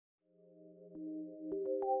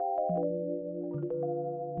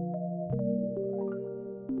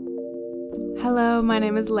Hello, my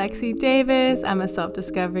name is Lexi Davis. I'm a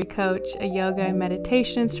self-discovery coach, a yoga and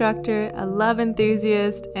meditation instructor, a love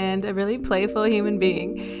enthusiast, and a really playful human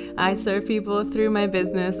being. I serve people through my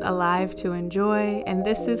business, Alive to Enjoy, and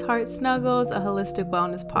this is Heart Snuggles, a holistic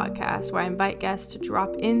wellness podcast where I invite guests to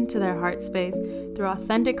drop into their heart space through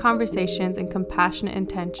authentic conversations and compassionate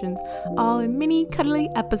intentions, all in mini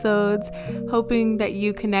cuddly episodes, hoping that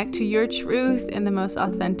you connect to your truth in the most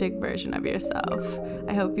authentic version of yourself.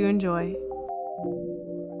 I hope you enjoy.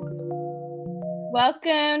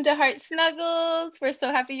 Welcome to Heart Snuggles. We're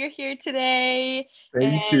so happy you're here today.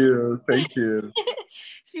 Thank you. So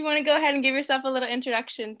if you want to go ahead and give yourself a little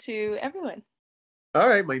introduction to everyone. All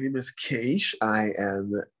right. My name is Kesh. I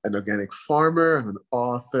am an organic farmer. I'm an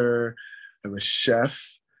author. I'm a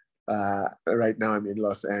chef. Right now I'm in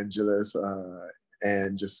Los Angeles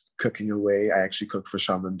and just cooking away. I actually cook for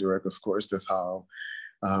Shaman Durek, of course. That's how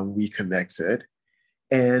we connected.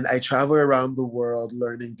 And I travel around the world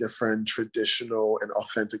learning different traditional and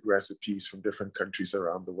authentic recipes from different countries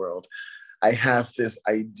around the world. I have this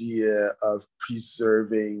idea of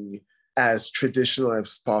preserving as traditional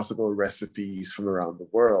as possible recipes from around the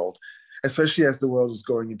world, especially as the world is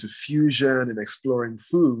going into fusion and exploring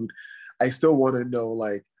food. I still want to know,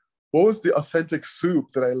 like, what was the authentic soup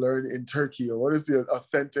that I learned in Turkey? Or what is the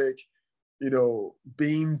authentic,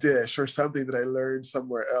 bean dish or something that I learned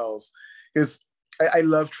somewhere else? Because I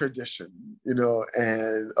love tradition,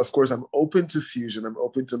 and of course I'm open to fusion. I'm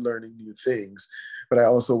open to learning new things, but I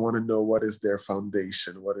also want to know what is their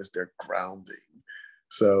foundation, what is their grounding.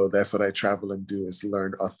 So that's what I travel and do, is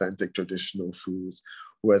learn authentic traditional foods,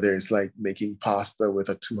 whether it's like making pasta with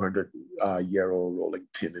a 200-year-old rolling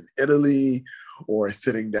pin in Italy, or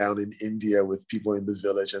sitting down in India with people in the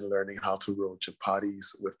village and learning how to roll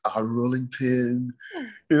chapatis with our rolling pin.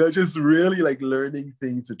 Just really like learning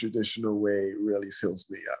things the traditional way really fills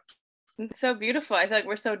me up. It's so beautiful. I feel like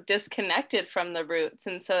we're so disconnected from the roots.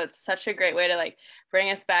 And so it's such a great way to like bring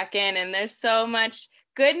us back in. And there's so much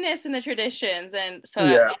goodness in the traditions. And so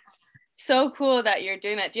It's so cool that you're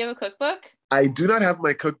doing that. Do you have a cookbook? I do not have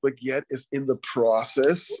my cookbook yet. It's in the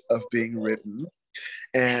process of being written.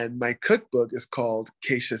 And my cookbook is called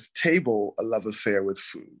Kesh's Table, A Love Affair with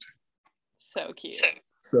Food. So cute.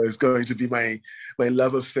 So it's going to be my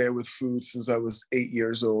love affair with food since I was 8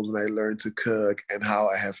 years old when I learned to cook, and how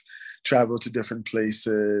I have traveled to different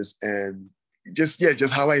places, and just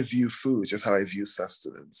how I view food, just how I view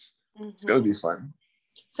sustenance. Mm-hmm. It's going to be fun.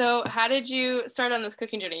 So how did you start on this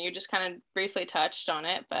cooking journey? You just kind of briefly touched on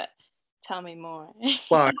it, but tell me more.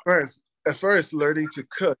 Well, as far as learning to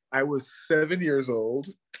cook, I was 7 years old,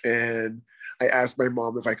 and I asked my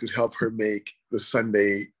mom if I could help her make the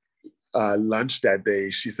Sunday lunch that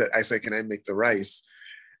day. I said, can I make the rice?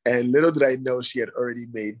 And little did I know she had already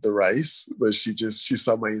made the rice, but she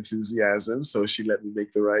saw my enthusiasm, so she let me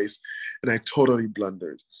make the rice, and I totally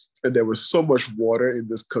blundered. And there was so much water in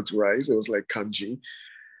this cooked rice. It was like kanji.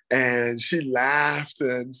 And she laughed,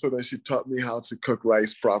 and so then she taught me how to cook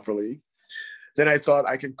rice properly. Then I thought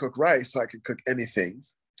I can cook rice, so I can cook anything.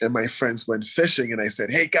 And my friends went fishing, and I said,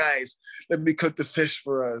 hey guys, let me cook the fish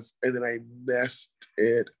for us. And then I messed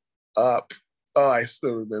it up. Oh, I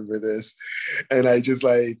still remember this. And I just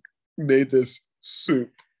like made this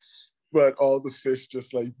soup, but all the fish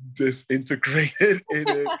just like disintegrated in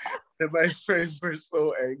it. And my friends were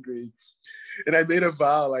so angry. And I made a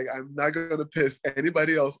vow, like, I'm not going to piss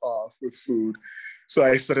anybody else off with food. So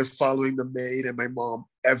I started following the maid and my mom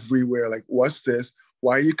everywhere. Like, what's this?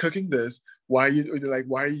 Why are you cooking this? Why are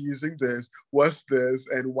you using this? What's this?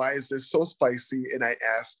 And why is this so spicy? And I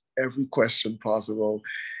asked every question possible.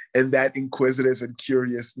 And that inquisitive and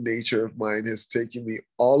curious nature of mine has taken me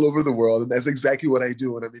all over the world. And that's exactly what I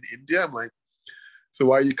do when I'm in India. I'm like, so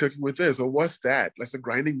why are you cooking with this? Or what's that? That's a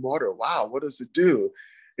grinding mortar. Wow, what does it do?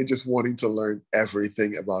 And just wanting to learn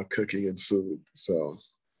everything about cooking and food. So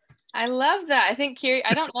I love that. I think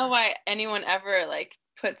I don't know why anyone ever like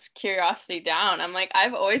puts curiosity down. I'm like,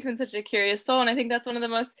 I've always been such a curious soul. And I think that's one of the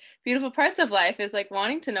most beautiful parts of life, is like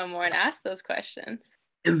wanting to know more and ask those questions.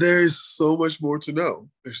 And there's so much more to know.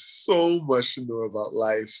 There's so much to know about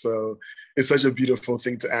life. So it's such a beautiful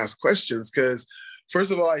thing to ask questions, because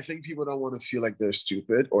first of all, I think people don't want to feel like they're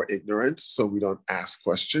stupid or ignorant, so we don't ask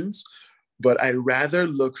questions. But I'd rather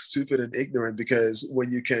look stupid and ignorant, because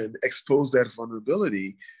when you can expose that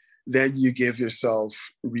vulnerability, then you give yourself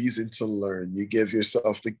reason to learn. You give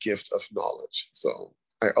yourself the gift of knowledge. So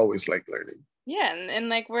I always like learning. Yeah, and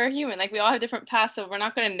like we're human, like we all have different paths, so we're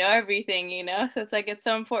not going to know everything, so it's like it's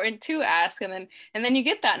so important to ask, and then you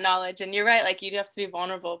get that knowledge. And you're right, like you do have to be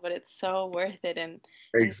vulnerable, but it's so worth it. And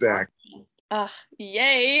exactly. Oh,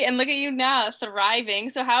 yay. And look at you now, thriving.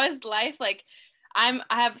 So how is life like? I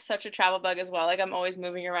have such a travel bug as well. Like I'm always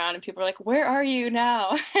moving around and people are like, "Where are you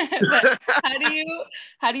now?" But how do you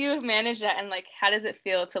how do you manage that and like how does it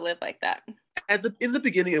feel to live like that? In the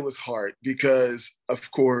beginning, it was hard because,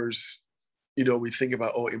 of course, we think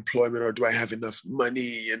about, oh, employment, or do I have enough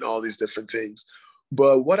money and all these different things.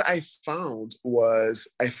 But what I found was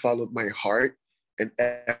I followed my heart and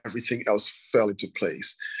everything else fell into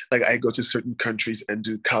place. Like I go to certain countries and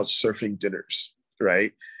do couch surfing dinners,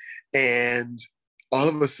 right? And all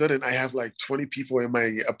of a sudden I have like 20 people in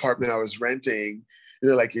my apartment I was renting,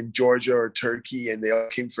 like in Georgia or Turkey, and they all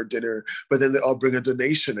came for dinner, but then they all bring a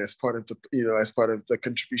donation as part of the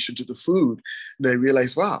contribution to the food. And I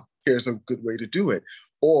realized, wow, here's a good way to do it.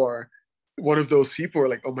 Or one of those people are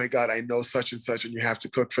like, oh my God, I know such and such, and you have to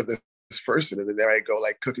cook for this person. And then there I go,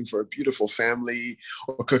 like cooking for a beautiful family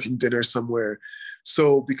or cooking dinner somewhere.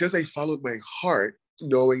 So because I followed my heart,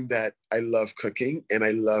 knowing that I love cooking and I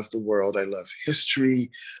love the world, I love history,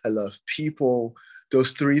 I love people,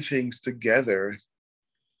 those three things together,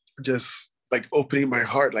 just like opening my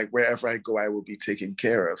heart, like wherever I go, I will be taken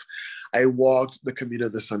care of. I walked the Camino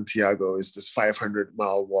de Santiago, is this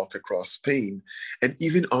 500-mile walk across Spain. And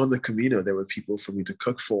even on the Camino, there were people for me to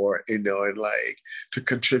cook for, and like to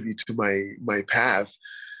contribute to my path.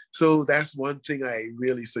 So that's one thing I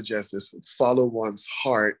really suggest is follow one's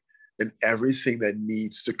heart, and everything that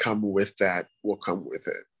needs to come with that will come with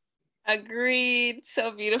it. Agreed. So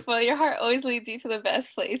beautiful. Your heart always leads you to the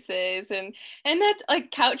best places. And that's like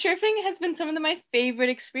couch surfing has been some of my favorite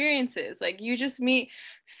experiences. Like you just meet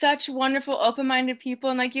such wonderful, open-minded people.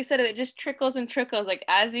 And like you said, it just trickles and trickles. Like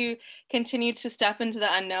as you continue to step into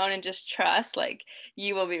the unknown and just trust, like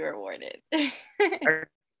you will be rewarded.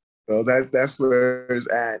 So that's where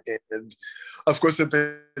it's at. And of course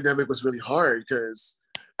the pandemic was really hard because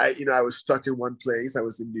I was stuck in one place. I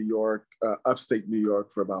was in New York, upstate New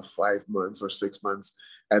York, for about 5 months or 6 months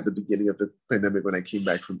at the beginning of the pandemic when I came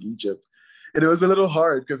back from Egypt. And it was a little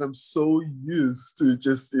hard because I'm so used to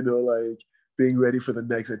just, like being ready for the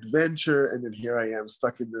next adventure. And then here I am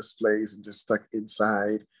stuck in this place and just stuck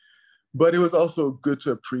inside. But it was also good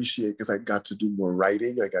to appreciate because I got to do more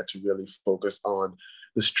writing. I got to really focus on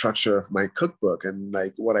the structure of my cookbook and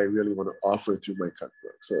like what I really want to offer through my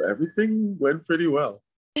cookbook. So everything went pretty well.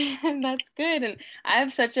 That's good. And I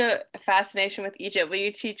have such a fascination with Egypt. Will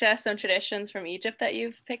you teach us some traditions from Egypt that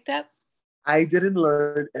you've picked up? I didn't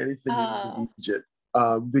learn anything in Oh, Egypt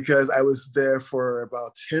because I was there for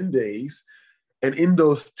about 10 days. And in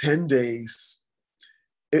those 10 days,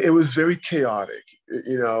 it was very chaotic,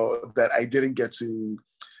 that I didn't get to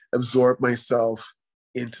absorb myself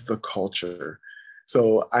into the culture.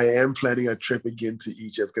 So I am planning a trip again to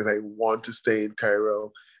Egypt because I want to stay in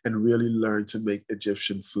Cairo and really learn to make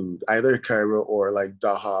Egyptian food, either Cairo or like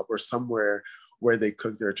Dahab or somewhere where they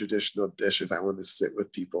cook their traditional dishes. I want to sit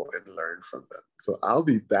with people and learn from them. So I'll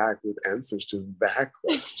be back with answers to that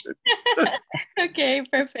question. okay,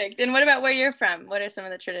 perfect. And what about where you're from? What are some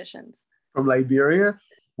of the traditions? From Liberia,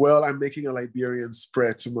 well, I'm making a Liberian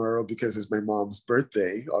spread tomorrow because it's my mom's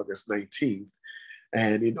birthday, August 19th.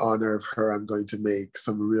 And in honor of her, I'm going to make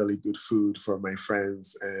some really good food for my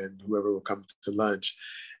friends and whoever will come to lunch.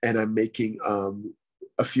 And I'm making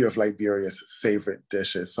a few of Liberia's favorite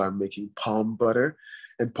dishes. So I'm making palm butter.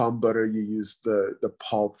 And palm butter, you use the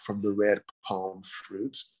pulp from the red palm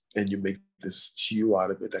fruit and you make this stew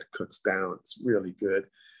out of it that cooks down. It's really good.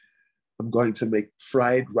 I'm going to make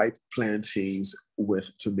fried ripe plantains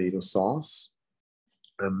with tomato sauce.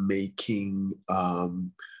 I'm making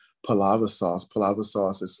palava sauce. Palava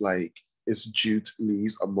sauce is like, it's jute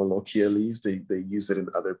leaves or molokhia leaves. They use it in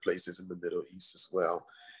other places in the Middle East as well.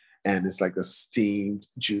 And it's like a steamed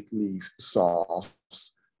jute leaf sauce.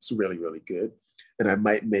 It's really, really good. And I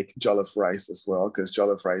might make jollof rice as well, because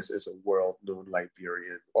jollof rice is a world-known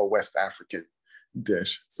Liberian or West African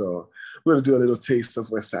dish. So I'm going to do a little taste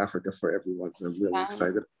of West Africa for everyone. I'm really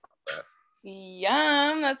excited about that.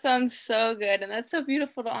 Yum, that sounds so good. And that's so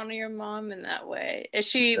beautiful to honor your mom in that way. Where is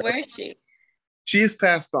she? She has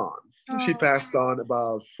passed on. She Oh. passed on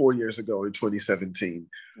about 4 years ago in 2017.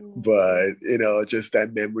 Mm. But, just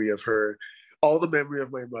that memory of her, all the memory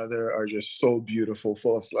of my mother are just so beautiful,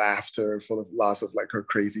 full of laughter, full of lots of like her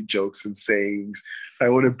crazy jokes and sayings. So I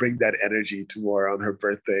want to bring that energy to more on her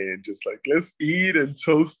birthday and just like, let's eat and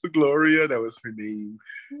toast to Gloria. That was her name,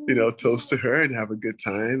 toast to her and have a good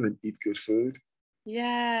time and eat good food.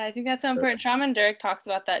 Yeah, I think that's so important. Shaman Durek talks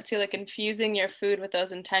about that too, like infusing your food with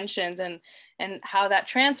those intentions and how that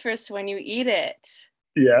transfers to when you eat it.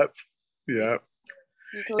 Yep. Yep.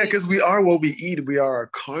 Yeah, Totally. because we are what we eat. We are our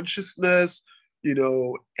consciousness.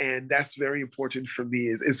 and that's very important for me.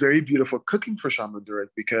 It's very beautiful cooking for Shaman Durek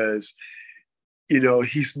because,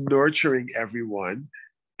 he's nurturing everyone.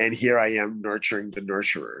 And here I am nurturing the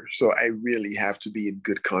nurturer. So I really have to be in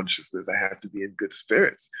good consciousness. I have to be in good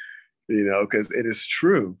spirits, because it is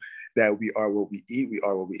true that we are what we eat, we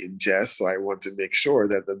are what we ingest. So I want to make sure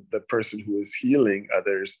that the person who is healing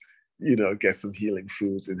others, gets some healing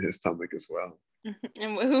foods in his stomach as well.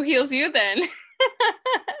 And who heals you then?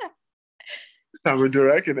 Shaman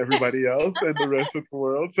Durek and everybody else and the rest of the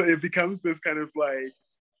world. So it becomes this kind of like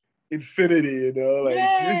infinity, like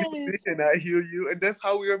yes. You heal me and I heal you. And that's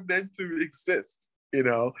how we are meant to exist,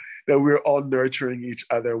 that we're all nurturing each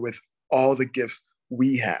other with all the gifts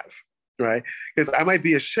we have, right? Because I might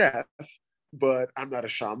be a chef, but I'm not a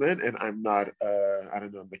shaman and I'm not a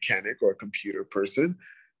mechanic or a computer person.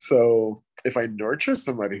 So if I nurture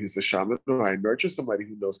somebody who's a shaman, or I nurture somebody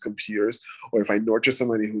who knows computers, or if I nurture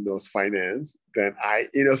somebody who knows finance, then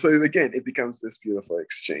so again, it becomes this beautiful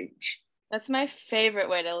exchange. That's my favorite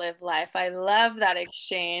way to live life. I love that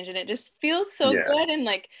exchange, and it just feels so good. And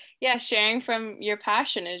sharing from your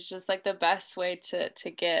passion is just like the best way to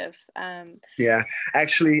give. Yeah,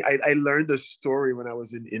 actually, I learned a story when I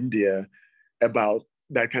was in India about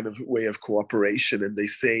that kind of way of cooperation. And they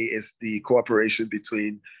say it's the cooperation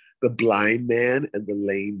between the blind man and the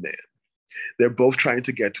lame man. They're both trying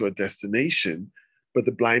to get to a destination, but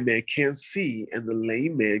the blind man can't see and the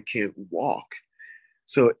lame man can't walk.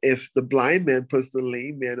 So if the blind man puts the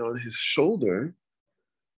lame man on his shoulder,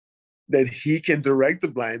 then he can direct the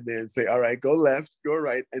blind man and say, all right, go left, go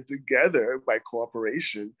right. And together, by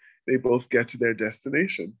cooperation, they both get to their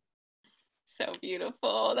destination. So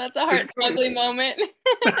beautiful. That's a heart smuggling moment.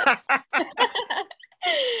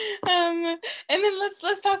 And then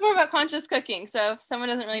let's talk more about conscious cooking. So if someone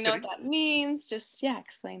doesn't really know what that means, just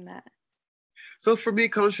explain that. So for me,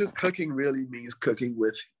 conscious cooking really means cooking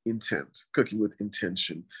with intent, cooking with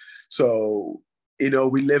intention. So, we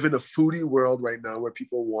live in a foodie world right now where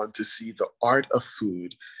people want to see the art of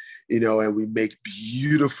food, and we make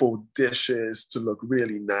beautiful dishes to look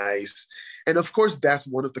really nice. And of course, that's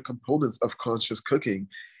one of the components of conscious cooking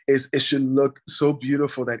is it should look so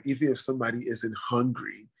beautiful that even if somebody isn't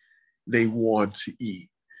hungry, they want to eat.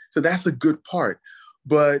 So that's a good part.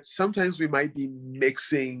 But sometimes we might be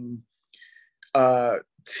mixing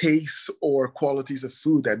tastes or qualities of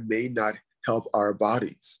food that may not help our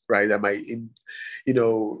bodies, right? That might,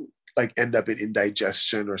 end up in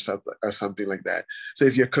indigestion or something like that. So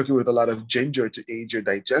if you're cooking with a lot of ginger to aid your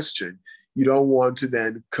digestion, you don't want to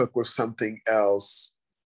then cook with something else.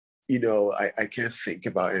 I can't think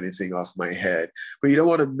about anything off my head, but you don't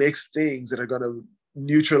want to mix things that are going to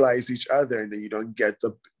neutralize each other and then you don't get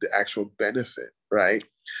the actual benefit, right?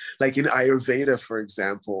 Like in Ayurveda, for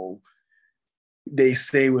example, they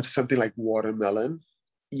say with something like watermelon,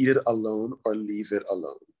 eat it alone or leave it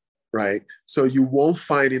alone, right? So you won't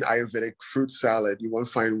find in Ayurvedic fruit salad, you won't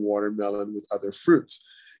find watermelon with other fruits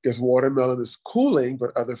because watermelon is cooling,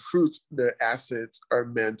 but other fruits, their acids are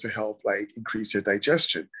meant to help increase your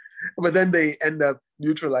digestion. But then they end up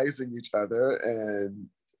neutralizing each other. And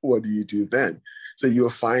what do you do then? So you'll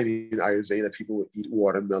find in Ayurveda, people will eat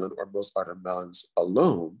watermelon or most other melons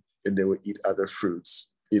alone, and they will eat other fruits,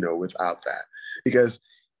 without that. Because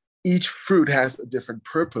each fruit has a different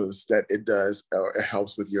purpose that it does or it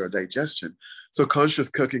helps with your digestion. So conscious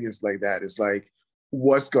cooking is like that. It's like,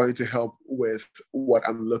 what's going to help with what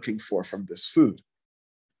I'm looking for from this food,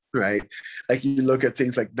 right? Like you look at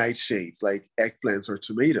things like nightshades, like eggplants or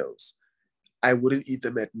tomatoes. I wouldn't eat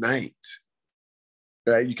them at night,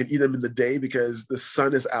 right? You can eat them in the day because the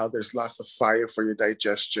sun is out, there's lots of fire for your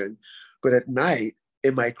digestion. But at night,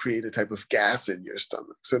 it might create a type of gas in your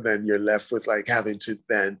stomach. So then you're left with having to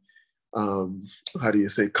then,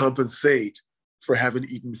 compensate for having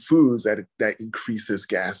eaten foods that increases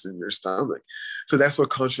gas in your stomach. So that's what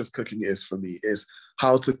conscious cooking is for me, is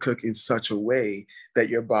how to cook in such a way that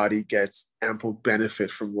your body gets ample benefit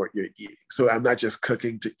from what you're eating. So I'm not just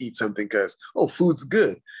cooking to eat something because, food's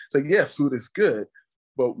good. It's like, yeah, food is good,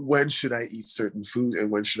 but when should I eat certain food and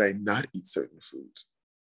when should I not eat certain foods?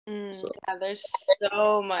 Yeah, there's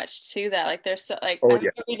so much to that. There's so I'm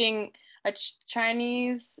reading a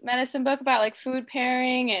Chinese medicine book about food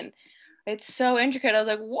pairing, and it's so intricate. I was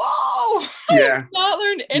like, whoa, I have not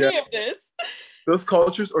learned any of this. Those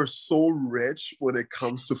cultures are so rich when it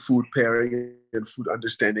comes to food pairing and food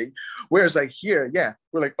understanding. Whereas here,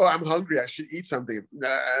 we're like, oh, I'm hungry, I should eat something.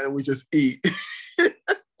 And we just eat.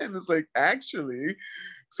 And it's actually,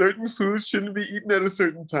 certain foods shouldn't be eaten at a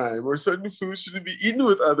certain time, or certain foods shouldn't be eaten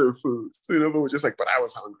with other foods, but we're just but I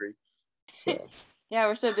was hungry. So. Yeah,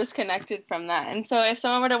 we're so disconnected from that. And so if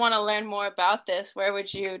someone were to want to learn more about this, where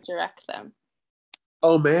would you direct them?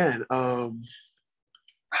 Oh man,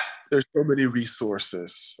 there's so many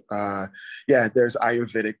resources. Yeah, there's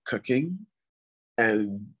Ayurvedic cooking,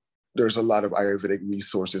 and there's a lot of Ayurvedic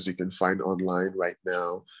resources you can find online right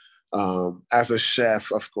now. As a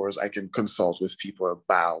chef, of course, I can consult with people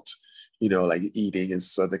about, like eating, and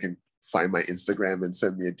so they can find my Instagram and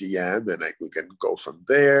send me a DM, and we can go from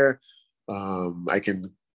there. I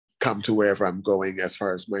can come to wherever I'm going as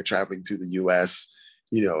far as my traveling through the US,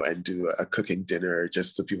 and do a cooking dinner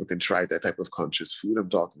just so people can try that type of conscious food I'm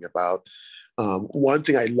talking about. One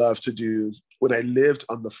thing I love to do when I lived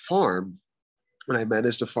on the farm, when I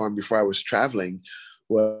managed a farm before I was traveling,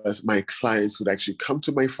 was my clients would actually come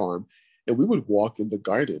to my farm and we would walk in the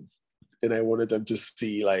garden. And I wanted them to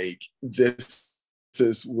see, like, this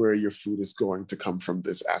is where your food is going to come from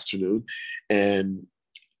this afternoon. And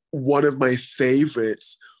one of my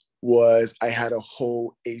favorites was I had a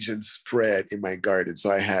whole Asian spread in my garden.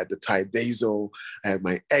 So I had the Thai basil, I had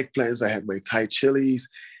my eggplants, I had my Thai chilies.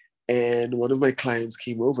 And one of my clients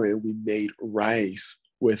came over and we made rice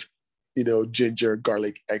with, ginger,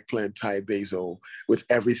 garlic, eggplant, Thai basil, with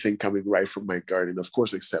everything coming right from my garden, of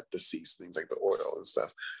course, except the seasonings like the oil and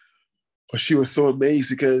stuff. But she was so amazed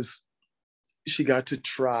because she got to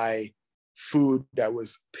try food that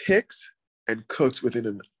was picked and cooked within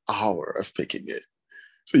an hour of picking it.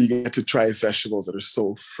 So you get to try vegetables that are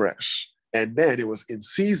so fresh. And then it was in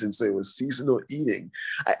season, so it was seasonal eating.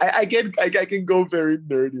 I can go very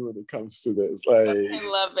nerdy when it comes to this. Like, I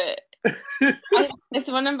love it.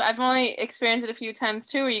 I've only experienced it a few times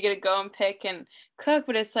too, where you get to go and pick and cook,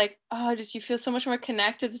 but it's like, you feel so much more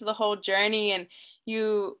connected to the whole journey, and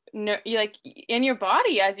you like in your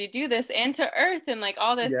body as you do this, and to earth, and like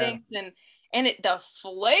all the things, and the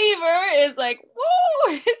flavor is like,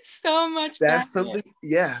 whoa, it's so much better.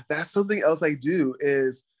 That's something else I do,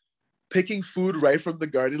 is picking food right from the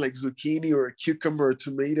garden, like zucchini or a cucumber or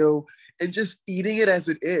tomato, and just eating it as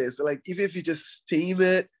it is. Like, even if you just steam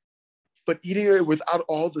it, but eating it without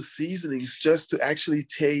all the seasonings, just to actually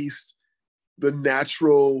taste the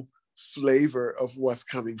natural flavor of what's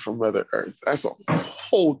coming from Mother Earth. That's a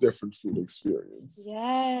whole different food experience.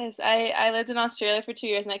 Yes, I lived in Australia for 2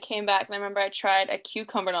 years, and I came back, and I remember I tried a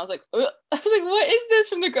cucumber, and I was like, ugh. I was like, what is this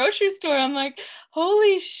from the grocery store? I'm like,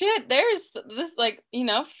 holy shit, there's this, like,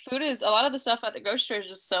 food is, a lot of the stuff at the grocery store is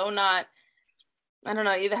just so not, I don't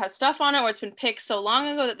know, either has stuff on it or it's been picked so long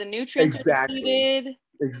ago that the nutrients are depleted.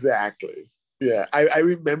 Exactly. Yeah, I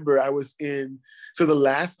remember so the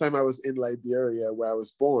last time I was in Liberia, where I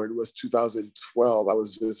was born, was 2012. I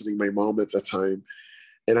was visiting my mom at the time,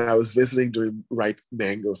 and I was visiting during ripe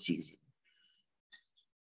mango season.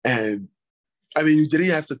 And I mean, you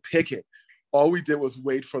didn't have to pick it. All we did was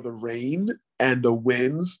wait for the rain and the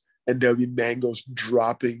winds, and there'll be mangoes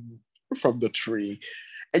dropping from the tree.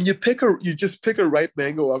 And you just pick a ripe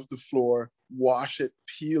mango off the floor, wash it,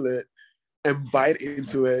 peel it, and bite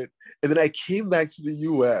into it. And then I came back to the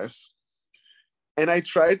US and I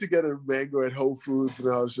tried to get a mango at Whole Foods,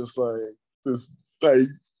 and I was just like, this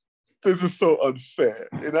is so unfair,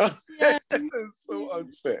 Yeah. It's so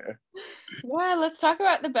unfair. Yeah, let's talk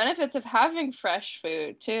about the benefits of having fresh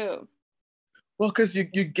food too. Well, because you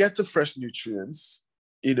get the fresh nutrients,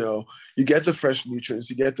 you get the fresh nutrients,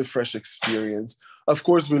 you get the fresh experience. Of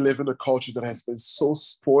course, we live in a culture that has been so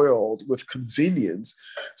spoiled with convenience.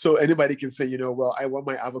 So anybody can say, well, I want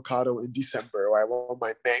my avocado in December, or I want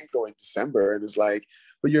my mango in December. And it's like,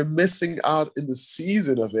 but you're missing out in the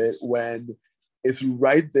season of it when it's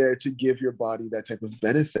right there to give your body that type of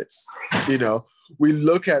benefits. We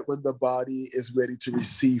look at when the body is ready to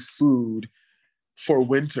receive food for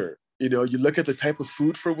winter. You look at the type of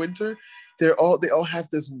food for winter, they all have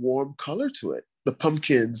this warm color to it. The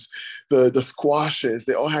pumpkins, the squashes,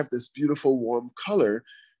 they all have this beautiful warm color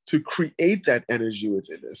to create that energy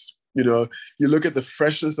within us. You look at the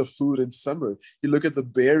freshness of food in summer, you look at the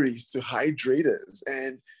berries to hydrate us.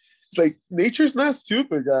 And it's like, nature's not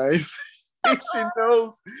stupid, guys. Mother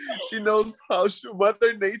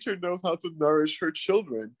Nature knows how to nourish her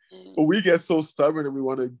children. But we get so stubborn and we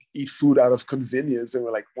want to eat food out of convenience. And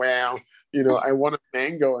we're like, wow, I want a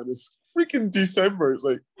mango and it's freaking December. It's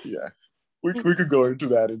like, yeah, we could go into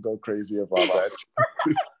that and go crazy about that.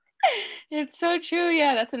 It's so true.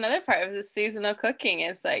 Yeah, that's another part of the seasonal cooking.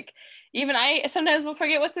 It's like, even I sometimes will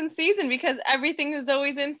forget what's in season because everything is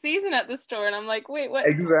always in season at the store. And I'm like, wait, what?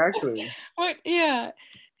 Exactly. What? Yeah.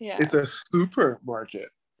 Yeah. It's a supermarket.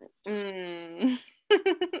 Yeah.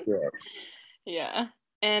 Yeah.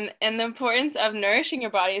 And the importance of nourishing your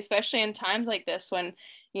body, especially in times like this when,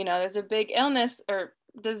 there's a big illness or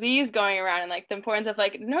disease going around and like the importance of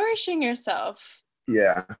like nourishing yourself.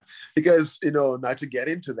 Yeah, because, not to get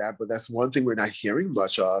into that, but that's one thing we're not hearing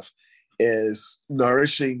much of is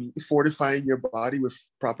fortifying your body with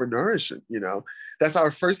proper nourishment. That's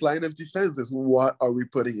our first line of defense is what are we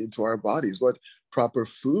putting into our bodies? What proper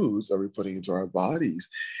foods are we putting into our bodies?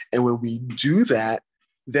 And when we do that,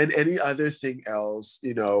 then any other thing else,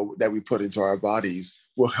 that we put into our bodies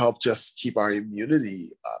will help just keep our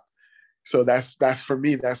immunity up. So that's for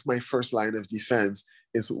me, that's my first line of defense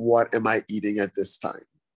is what am I eating at this time?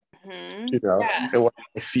 Yeah. And what am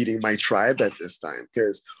I feeding my tribe at this time?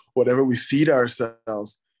 Because whatever we feed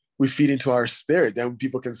ourselves, we feed into our spirit. Then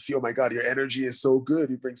people can see, oh my God, your energy is so good.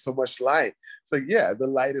 You bring so much light. It's like, yeah, the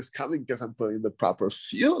light is coming because I'm putting the proper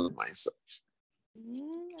fuel in myself.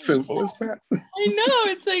 Simple as that. I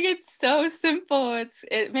know. It's like, it's so simple.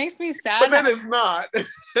 It makes me sad. But then it's not.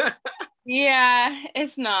 Yeah,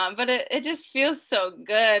 it's not. But it just feels so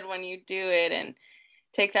good when you do it and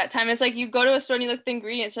take that time. It's like you go to a store and you look at the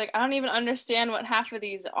ingredients, you're like, I don't even understand what half of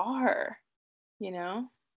these are, Yeah.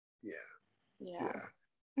 Yeah.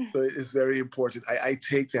 So it's very important. I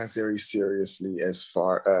take that very seriously as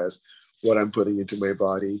far as what I'm putting into my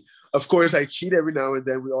body. Of course, I cheat every now and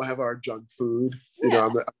then. We all have our junk food. Yeah.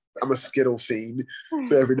 I'm a Skittle fiend.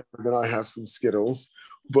 So every now and then I have some Skittles.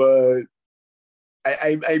 But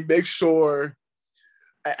I make sure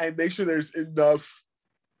there's enough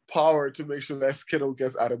power to make sure that Skittle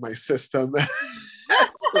gets out of my system.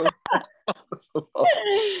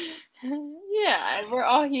 Yeah, we're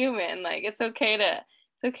all human. Like it's okay to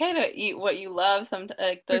eat what you love, sometimes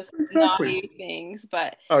like those Exactly. naughty things,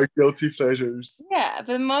 but our guilty pleasures. Yeah,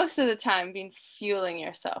 but most of the time being fueling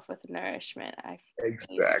yourself with nourishment.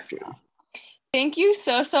 Exactly. Thank you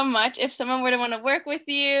so much. If someone were to want to work with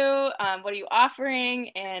you, what are you offering?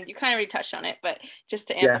 And you kind of already touched on it, but just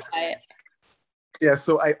to amplify it. Yeah,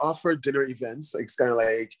 so I offer dinner events. It's kind of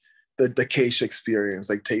like the Kesh experience,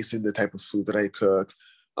 like tasting the type of food that I cook.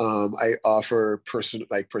 I offer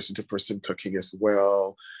person-to-person cooking as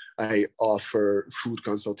well. I offer food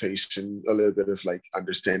consultation, a little bit of like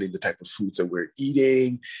understanding the type of foods that we're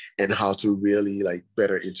eating and how to really like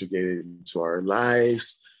better integrate it into our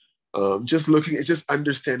lives. Just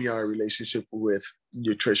understanding our relationship with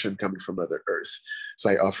nutrition coming from Mother Earth. So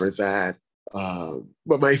I offer that.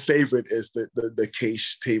 But my favorite is the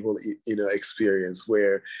Kesh table, experience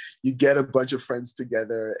where you get a bunch of friends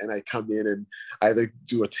together and I come in and either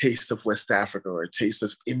do a taste of West Africa or a taste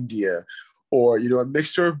of India or, a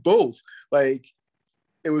mixture of both. Like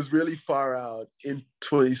it was really far out. In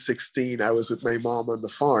 2016, I was with my mom on the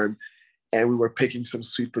farm and we were picking some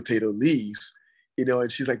sweet potato leaves,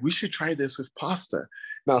 and she's like, we should try this with pasta.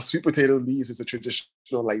 Now, sweet potato leaves is a traditional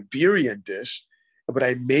Liberian dish, but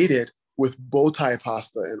I made it with bow tie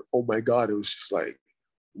pasta. And oh my God, it was just like,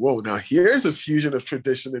 whoa, now here's a fusion of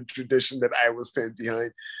tradition and tradition that I will stand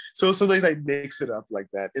behind. So sometimes I mix it up like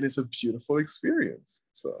that. And it's a beautiful experience.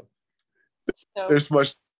 So there's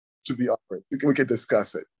much to be offered. We can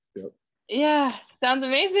discuss it. Yep. Yeah, sounds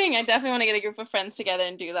amazing. I definitely want to get a group of friends together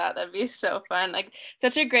and do that. That'd be so fun. Like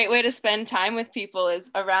such a great way to spend time with people is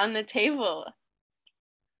around the table.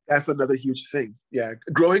 That's another huge thing. Yeah.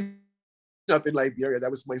 Growing up in Liberia, that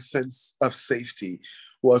was my sense of safety,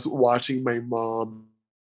 was watching my mom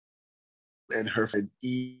and her friend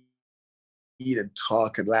eat and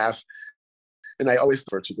talk and laugh. And I always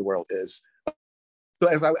refer to the world is. So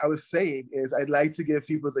as I was saying, is I'd like to give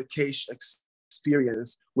people the Kesh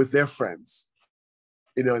experience with their friends.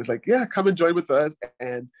 And it's like, yeah, come and join with us.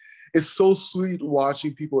 And it's so sweet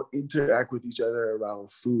watching people interact with each other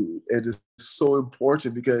around food. It is so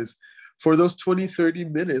important because for those 20, 30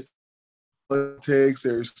 minutes, politics,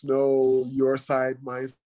 there's no your side, my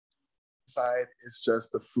side. It's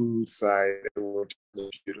just the food side.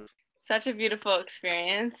 Beautiful. Such a beautiful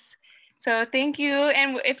experience. So thank you.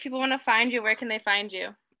 And if people want to find you, where can they find you?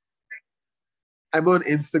 I'm on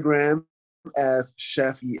Instagram as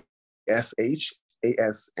Chef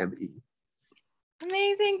ESHASME.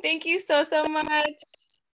 Amazing. Thank you so much.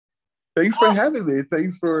 Thanks for having me.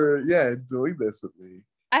 Thanks for doing this with me.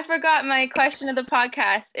 I forgot my question of the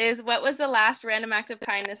podcast is, what was the last random act of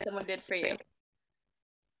kindness someone did for you?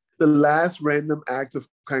 The last random act of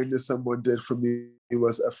kindness someone did for me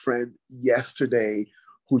was a friend yesterday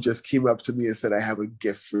who just came up to me and said, I have a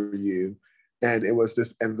gift for you. And it was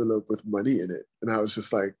this envelope with money in it. And I was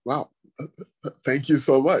just like, wow, thank you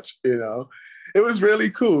so much. It was really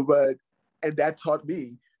cool. And that taught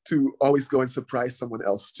me to always go and surprise someone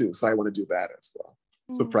else too. So I want to do that as well.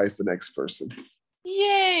 Surprise the next person.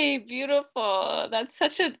 Yay, beautiful. That's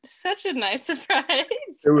such a nice surprise.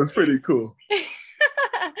 It was pretty cool.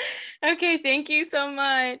 Okay, thank you so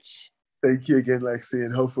much. Thank you again, Lexi,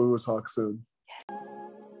 and hopefully we'll talk soon.